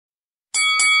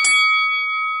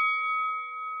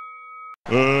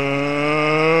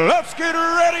Let's get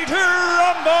ready to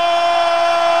rumble!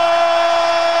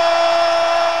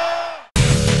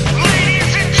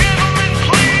 Ladies and gentlemen,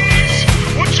 please,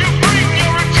 would you bring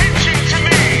your attention to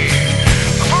me?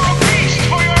 For a feast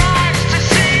for your eyes to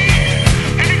see,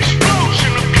 an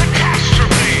explosion of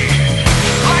catastrophe,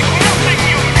 like nothing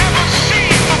you've ever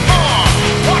seen before.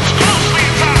 Watch closely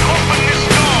as I open this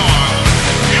door.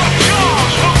 Your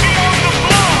jaws will be on the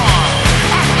floor.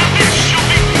 After this, you'll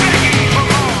be begging for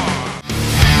more.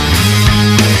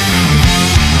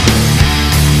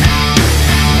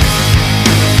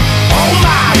 Oh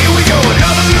my, here we go,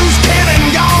 another loose cannon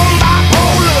gone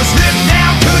bipolar. Slipped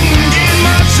down, couldn't get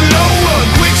much lower.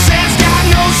 Quicksand's got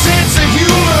no sense of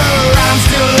humor. I'm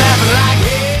still laughing like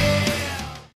hell.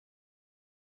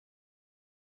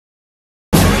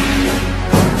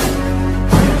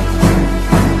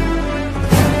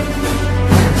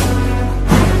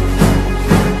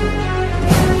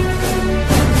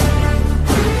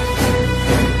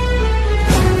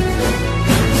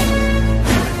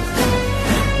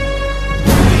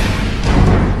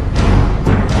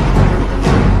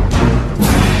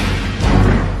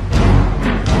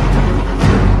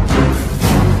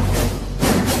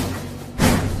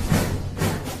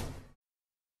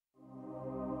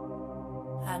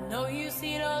 I know you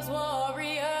see those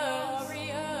warriors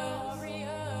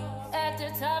at the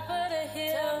top of the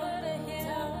hill.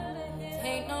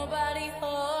 Ain't nobody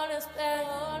hold us back.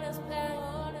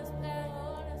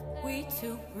 We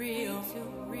too real.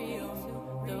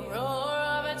 The roar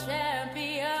of a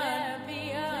champion.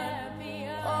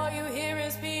 All you hear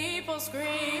is people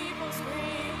scream.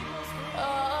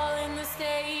 All in the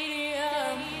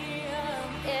stadium.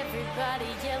 Everybody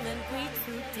yelling, we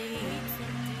too deep.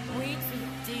 We too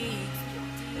deep,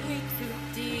 we too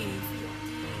deep.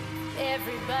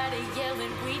 Everybody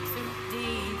yelling, we too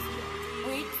deep,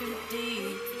 we too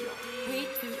deep, we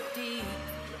too deep.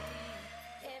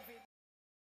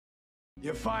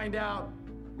 You find out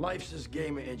life's this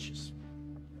game of inches.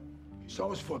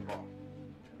 So is football.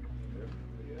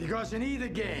 Because in either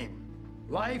game,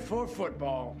 life or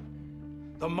football,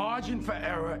 the margin for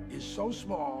error is so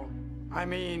small. I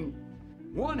mean,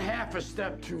 1/2 a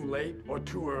step too late or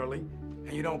too early,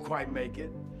 and you don't quite make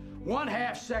it.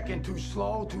 1/2 second too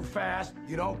slow, too fast,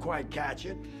 you don't quite catch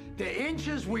it. The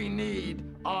inches we need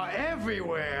are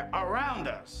everywhere around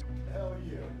us. Hell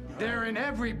yeah. They're in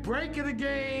every break of the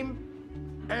game,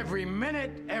 every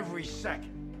minute, every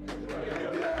second.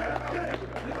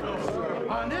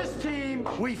 On this team,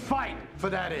 we fight for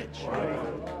that inch.